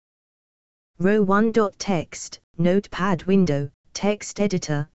Row 1. Text, Notepad window, text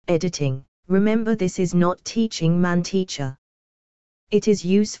editor, editing. Remember, this is not teaching man teacher. It is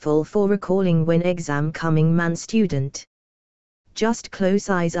useful for recalling when exam coming man student. Just close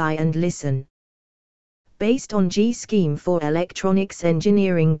eyes and listen. Based on G scheme for Electronics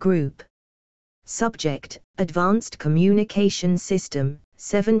Engineering Group. Subject, Advanced Communication System,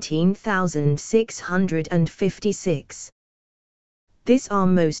 17,656. These are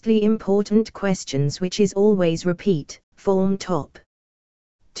mostly important questions which is always repeat, form top.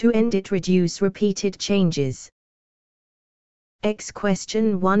 To end it, reduce repeated changes.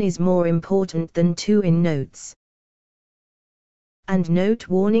 Question 1 is more important than 2 in notes. And note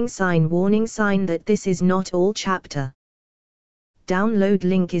warning sign that this is not all chapter. Download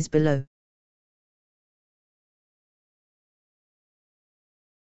link is below.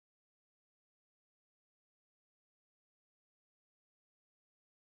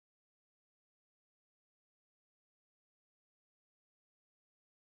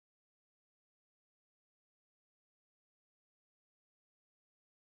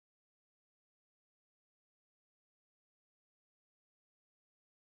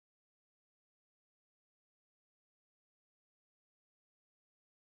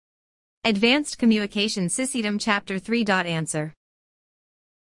 Advanced Communication System Chapter 3. Answer.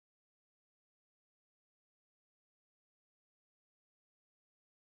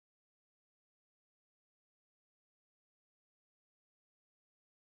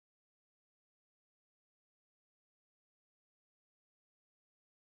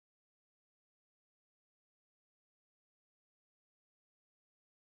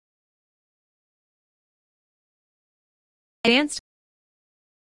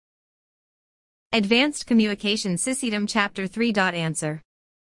 Advanced Communication System Chapter 3. Answer.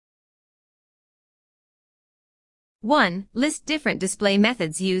 1. List different display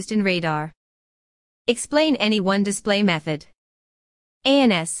methods used in radar. Explain any one display method.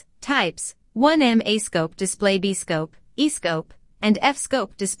 ANS, types, 1M A-scope display B-scope, E-scope, and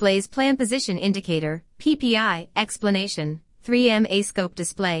F-scope displays plan position indicator, PPI, explanation, 3M A-scope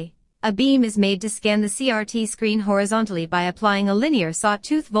display. A beam is made to scan the CRT screen horizontally by applying a linear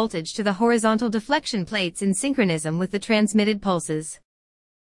sawtooth voltage to the horizontal deflection plates in synchronism with the transmitted pulses.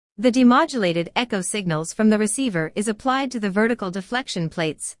 The demodulated echo signals from the receiver is applied to the vertical deflection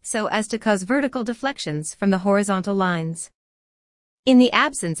plates so as to cause vertical deflections from the horizontal lines. In the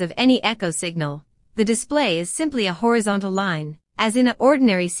absence of any echo signal, the display is simply a horizontal line, as in an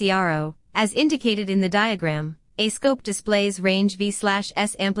ordinary CRO, as indicated in the diagram. A scope displays range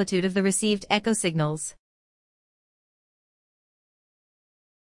V/S amplitude of the received echo signals.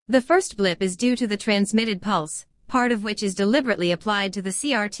 The first blip is due to the transmitted pulse, part of which is deliberately applied to the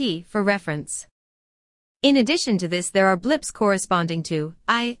CRT for reference. In addition to this, there are blips corresponding to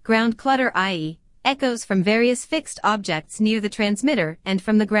ground clutter, i.e., echoes from various fixed objects near the transmitter and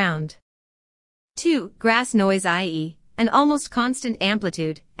from the ground. 2. Grass noise, i.e., an almost constant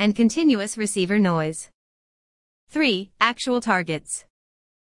amplitude and continuous receiver noise. 3. Actual targets.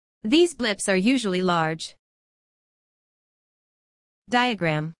 These blips are usually large.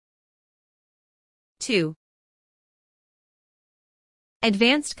 Diagram. 2.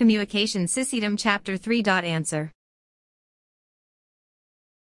 Advanced Communication System Chapter 3. Answer.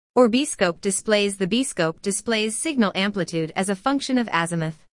 Or B-scope displays. The B-scope displays signal amplitude as a function of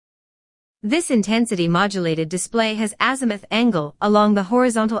azimuth. This intensity modulated display has azimuth angle along the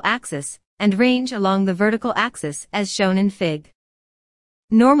horizontal axis and range along the vertical axis as shown in Fig.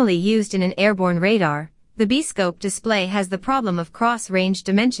 Normally used in an airborne radar, the B-scope display has the problem of cross-range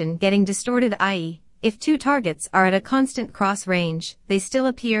dimension getting distorted, i.e., if two targets are at a constant cross-range, they still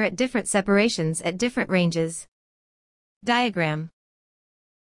appear at different separations at different ranges. Diagram.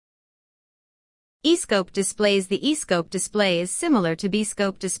 E-scope displays. The E-scope display is similar to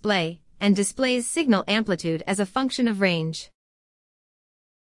B-scope display and displays signal amplitude as a function of range.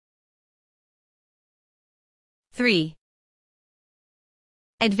 3.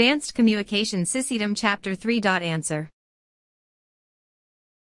 Advanced Communication System Chapter 3. Answer.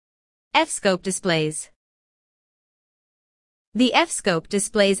 F-scope displays. The F-scope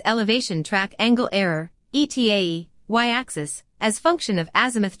displays elevation track angle error, ETAE, y-axis, as function of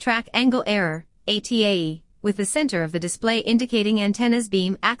azimuth track angle error, ATAE, with the center of the display indicating antenna's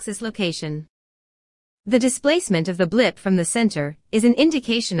beam axis location. The displacement of the blip from the center is an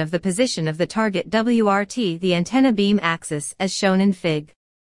indication of the position of the target WRT, the antenna beam axis, as shown in Fig.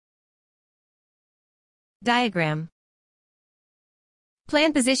 Diagram.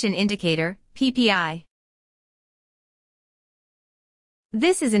 Plan position indicator, PPI.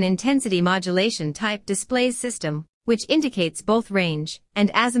 This is an intensity modulation type display system which indicates both range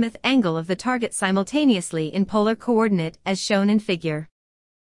and azimuth angle of the target simultaneously in polar coordinate as shown in figure.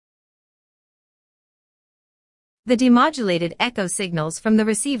 The demodulated echo signals from the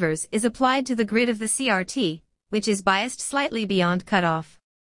receivers is applied to the grid of the CRT, which is biased slightly beyond cutoff.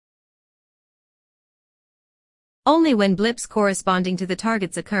 Only when blips corresponding to the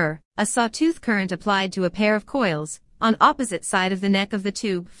targets occur, a sawtooth current applied to a pair of coils, on opposite side of the neck of the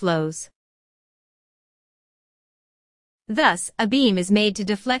tube, flows. Thus, a beam is made to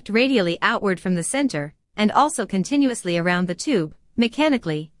deflect radially outward from the center, and also continuously around the tube,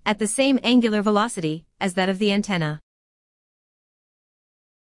 mechanically, at the same angular velocity as that of the antenna.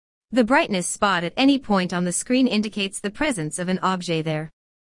 The brightness spot at any point on the screen indicates the presence of an objet there.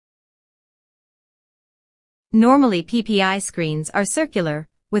 Normally PPI screens are circular,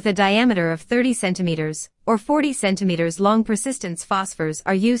 with a diameter of 30 cm, or 40 cm long. Persistence phosphors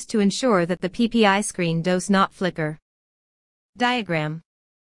are used to ensure that the PPI screen does not flicker. Diagram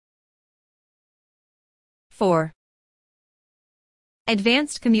 4.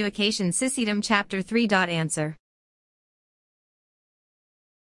 Advanced Communication System Chapter 3. Answer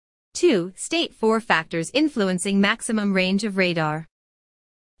 2. State 4 factors influencing maximum range of radar.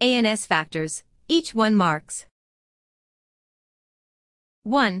 ANS factors, each one marks.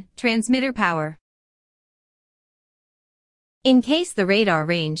 1. Transmitter power. In case the radar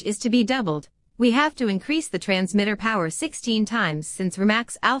range is to be doubled, we have to increase the transmitter power 16 times since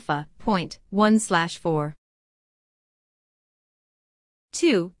Remax alpha, 0.1/4.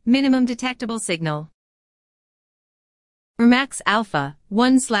 2. Minimum detectable signal. Remax alpha,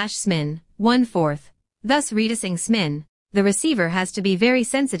 1/SMIN, 1/4. Thus reducing SMIN, the receiver has to be very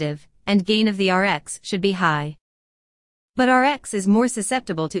sensitive, and gain of the Rx should be high. But Rx is more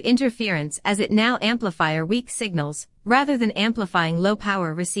susceptible to interference as it now amplifier weak signals, rather than amplifying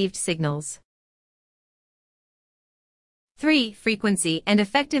low-power received signals. 3. Frequency and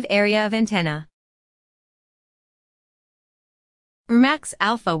effective area of antenna. Remax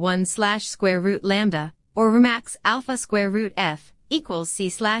alpha 1/square root lambda, or Remax alpha square root f, equals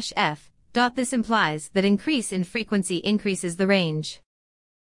c/f. This implies that increase in frequency increases the range.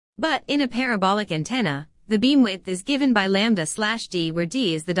 But in a parabolic antenna, the beam width is given by lambda/d, where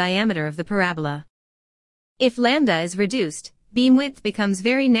d is the diameter of the parabola. If lambda is reduced, beam width becomes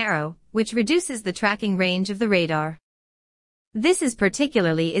very narrow, which reduces the tracking range of the radar. This is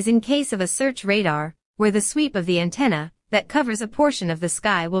particularly in case of a search radar, where the sweep of the antenna that covers a portion of the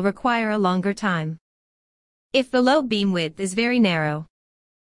sky will require a longer time. If the low beam width is very narrow.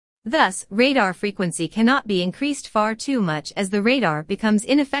 Thus, radar frequency cannot be increased far too much as the radar becomes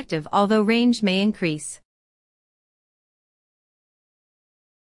ineffective, although range may increase.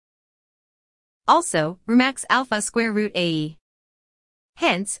 Also, Remax alpha square root AE.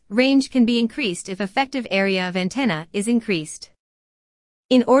 Hence, range can be increased if effective area of antenna is increased.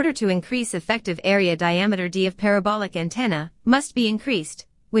 In order to increase effective area, diameter d of parabolic antenna must be increased,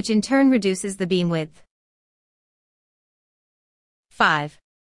 which in turn reduces the beam width. 5.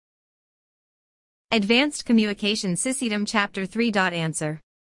 Advanced Communication System Chapter 3. Answer.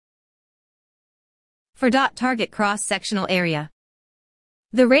 For target cross-sectional area.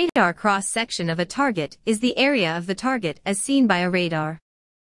 The radar cross-section of a target is the area of the target as seen by a radar.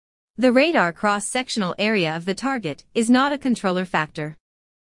 The radar cross-sectional area of the target is not a controller factor.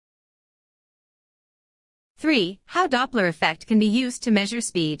 3. How Doppler effect can be used to measure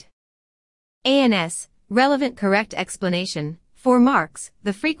speed. ANS, relevant correct explanation. 4 marks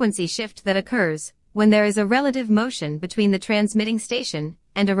the frequency shift that occurs when there is a relative motion between the transmitting station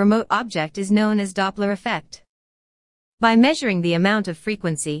and a remote object is known as Doppler effect. By measuring the amount of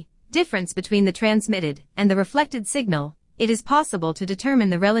frequency difference between the transmitted and the reflected signal, it is possible to determine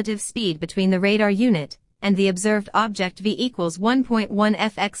the relative speed between the radar unit and the observed object. V equals 1.1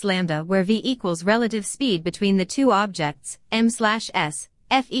 fx lambda, where v equals relative speed between the two objects, m/s,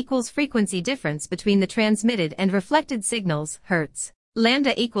 f equals frequency difference between the transmitted and reflected signals, hertz.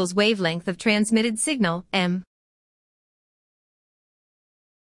 Lambda equals wavelength of transmitted signal, m.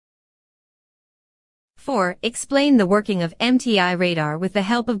 4. Explain the working of MTI radar with the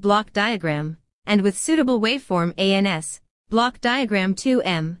help of block diagram, and with suitable waveform ANS, block diagram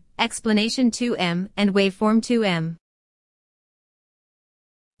 2m, explanation 2m, and waveform 2m.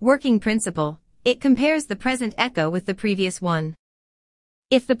 Working principle. It compares the present echo with the previous one.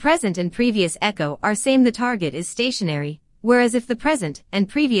 If the present and previous echo are same, the target is stationary, whereas if the present and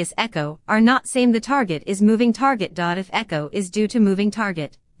previous echo are not same, the target is moving target. If echo is due to moving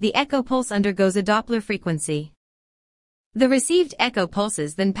target, the echo pulse undergoes a Doppler frequency. The received echo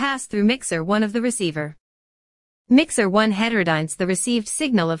pulses then pass through mixer 1 of the receiver. Mixer 1 heterodynes the received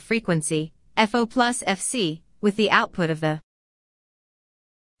signal of frequency, FO plus FC, with the output of the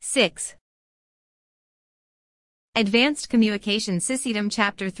 6. Advanced Communication System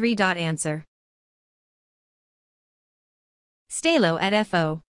Chapter 3. Answer. Stalo at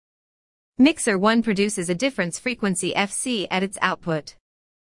FO. Mixer 1 produces a difference frequency FC at its output.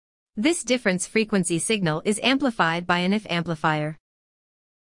 This difference frequency signal is amplified by an IF amplifier.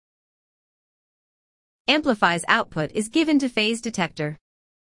 Amplify's output is given to phase detector.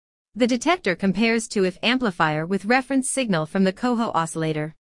 The detector compares to IF amplifier with reference signal from the coho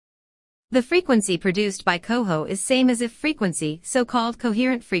oscillator. The frequency produced by coho is same as IF frequency, so-called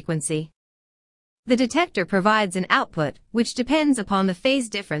coherent frequency. The detector provides an output which depends upon the phase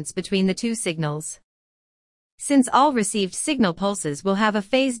difference between the two signals. Since all received signal pulses will have a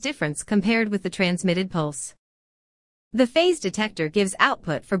phase difference compared with the transmitted pulse. The phase detector gives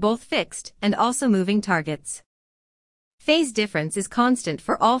output for both fixed and also moving targets. Phase difference is constant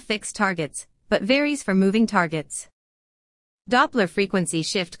for all fixed targets, but varies for moving targets. Doppler frequency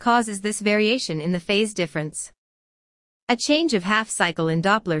shift causes this variation in the phase difference. A change of half cycle in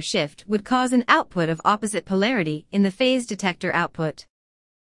Doppler shift would cause an output of opposite polarity in the phase detector output.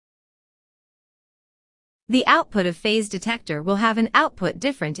 The output of phase detector will have an output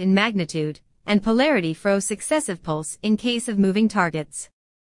different in magnitude and polarity fro successive pulse in case of moving targets.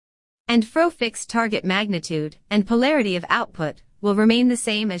 And fro fixed target magnitude and polarity of output will remain the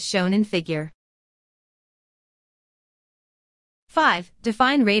same as shown in figure. 5.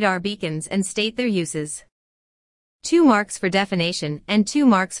 Define radar beacons and state their uses. 2 marks for definition and 2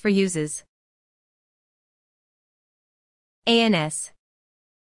 marks for uses. ANS.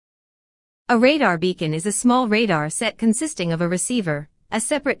 A radar beacon is a small radar set consisting of a receiver, a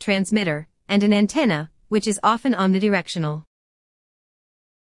separate transmitter, and an antenna, which is often omnidirectional.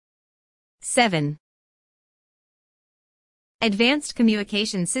 7. Advanced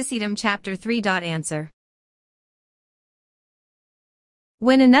Communication System Chapter 3. Answer.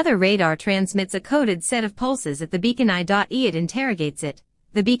 When another radar transmits a coded set of pulses at the beacon I.E, it interrogates it.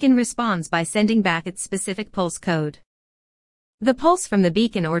 The beacon responds by sending back its specific pulse code. The pulse from the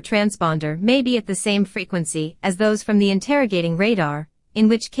beacon or transponder may be at the same frequency as those from the interrogating radar, in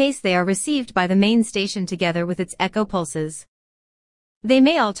which case they are received by the main station together with its echo pulses. They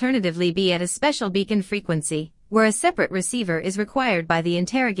may alternatively be at a special beacon frequency, where a separate receiver is required by the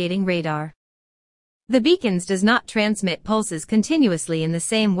interrogating radar. The beacons does not transmit pulses continuously in the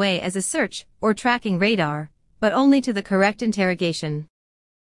same way as a search or tracking radar, but only to the correct interrogation.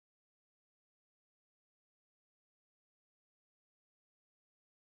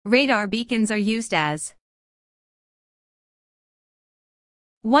 Radar beacons are used as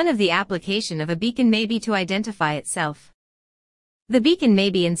one of the application of a beacon may be to identify itself. The beacon may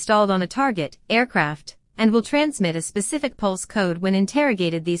be installed on a target, aircraft, and will transmit a specific pulse code when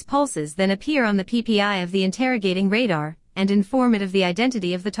interrogated. These pulses then appear on the PPI of the interrogating radar and inform it of the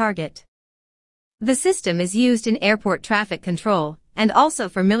identity of the target. The system is used in airport traffic control and also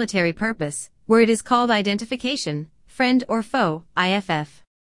for military purpose, where it is called identification, friend or foe, IFF.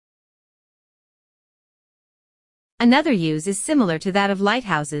 Another use is similar to that of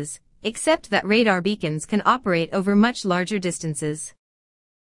lighthouses, except that radar beacons can operate over much larger distances.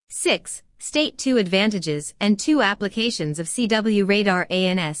 6. State 2 advantages and 2 applications of CW radar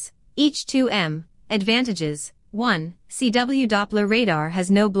ANS, each 2M. Advantages. 1. CW Doppler radar has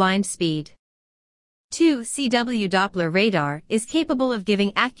no blind speed. 2. CW Doppler radar is capable of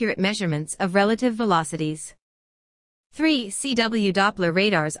giving accurate measurements of relative velocities. 3. CW Doppler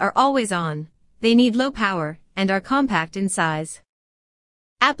radars are always on. They need low power and are compact in size.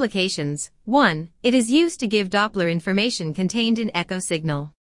 Applications. 1. It is used to give Doppler information contained in echo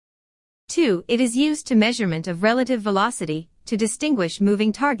signal. 2. It is used to measurement of relative velocity, to distinguish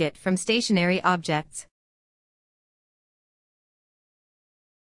moving target from stationary objects.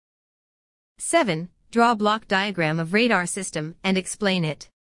 7. Draw block diagram of radar system and explain it.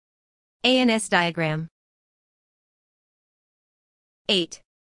 ANS diagram. 8.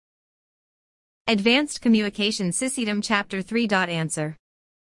 Advanced Communication System Chapter 3. Answer.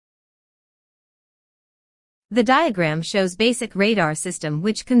 The diagram shows basic radar system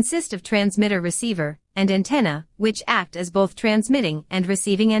which consist of transmitter receiver and antenna, which act as both transmitting and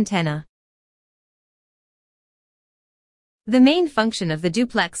receiving antenna. The main function of the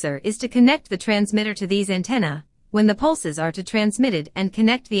duplexer is to connect the transmitter to these antenna, when the pulses are to transmitted, and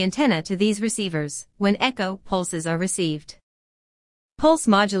connect the antenna to these receivers, when echo pulses are received.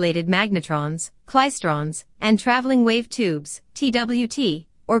 Pulse-modulated magnetrons, klystrons, and traveling wave tubes, TWT,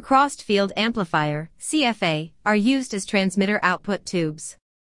 or crossed field amplifier, CFA, are used as transmitter output tubes.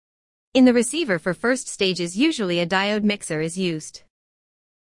 In the receiver for first stages usually a diode mixer is used.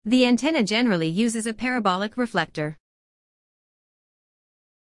 The antenna generally uses a parabolic reflector.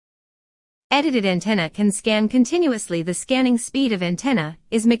 Edited antenna can scan continuously. The scanning speed of antenna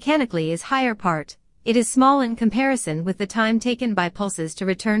is mechanically is higher part. It is small in comparison with the time taken by pulses to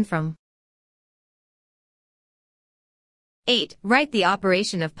return from. 8. Write the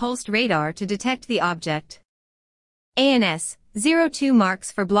operation of pulsed radar to detect the object. ANS, 02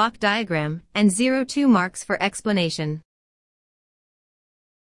 marks for block diagram and 02 marks for explanation.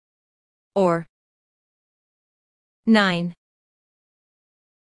 Or 9.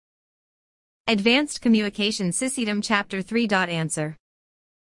 Advanced Communication System Chapter 3. Answer.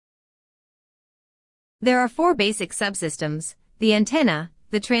 There are 4 basic subsystems: the antenna,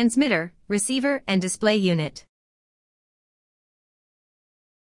 the transmitter, receiver, and display unit.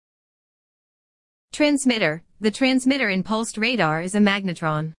 Transmitter. The transmitter in pulsed radar is a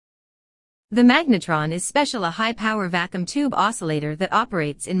magnetron. The magnetron is special, a high-power vacuum tube oscillator that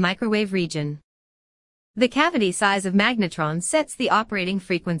operates in microwave region. The cavity size of magnetron sets the operating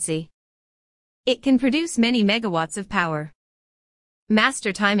frequency. It can produce many megawatts of power.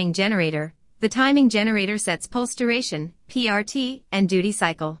 Master timing generator. The timing generator sets pulse duration, PRT, and duty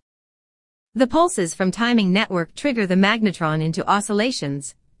cycle. The pulses from timing network trigger the magnetron into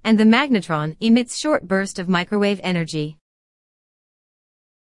oscillations, and the magnetron emits short burst of microwave energy.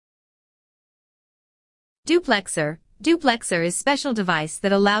 Duplexer. Duplexer is special device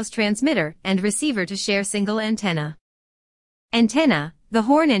that allows transmitter and receiver to share single antenna. Antenna. The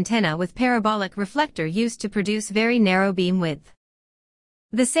horn antenna with parabolic reflector used to produce very narrow beam width.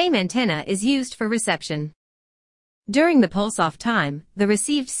 The same antenna is used for reception. During the pulse-off time, the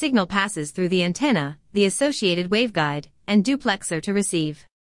received signal passes through the antenna, the associated waveguide, and duplexer to receive.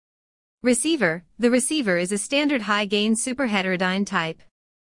 Receiver. The receiver is a standard high-gain superheterodyne type.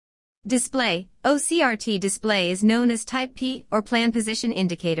 Display. OCRT display is known as Type P or plan position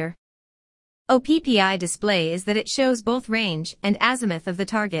indicator. OPPI display is that it shows both range and azimuth of the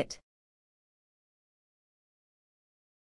target.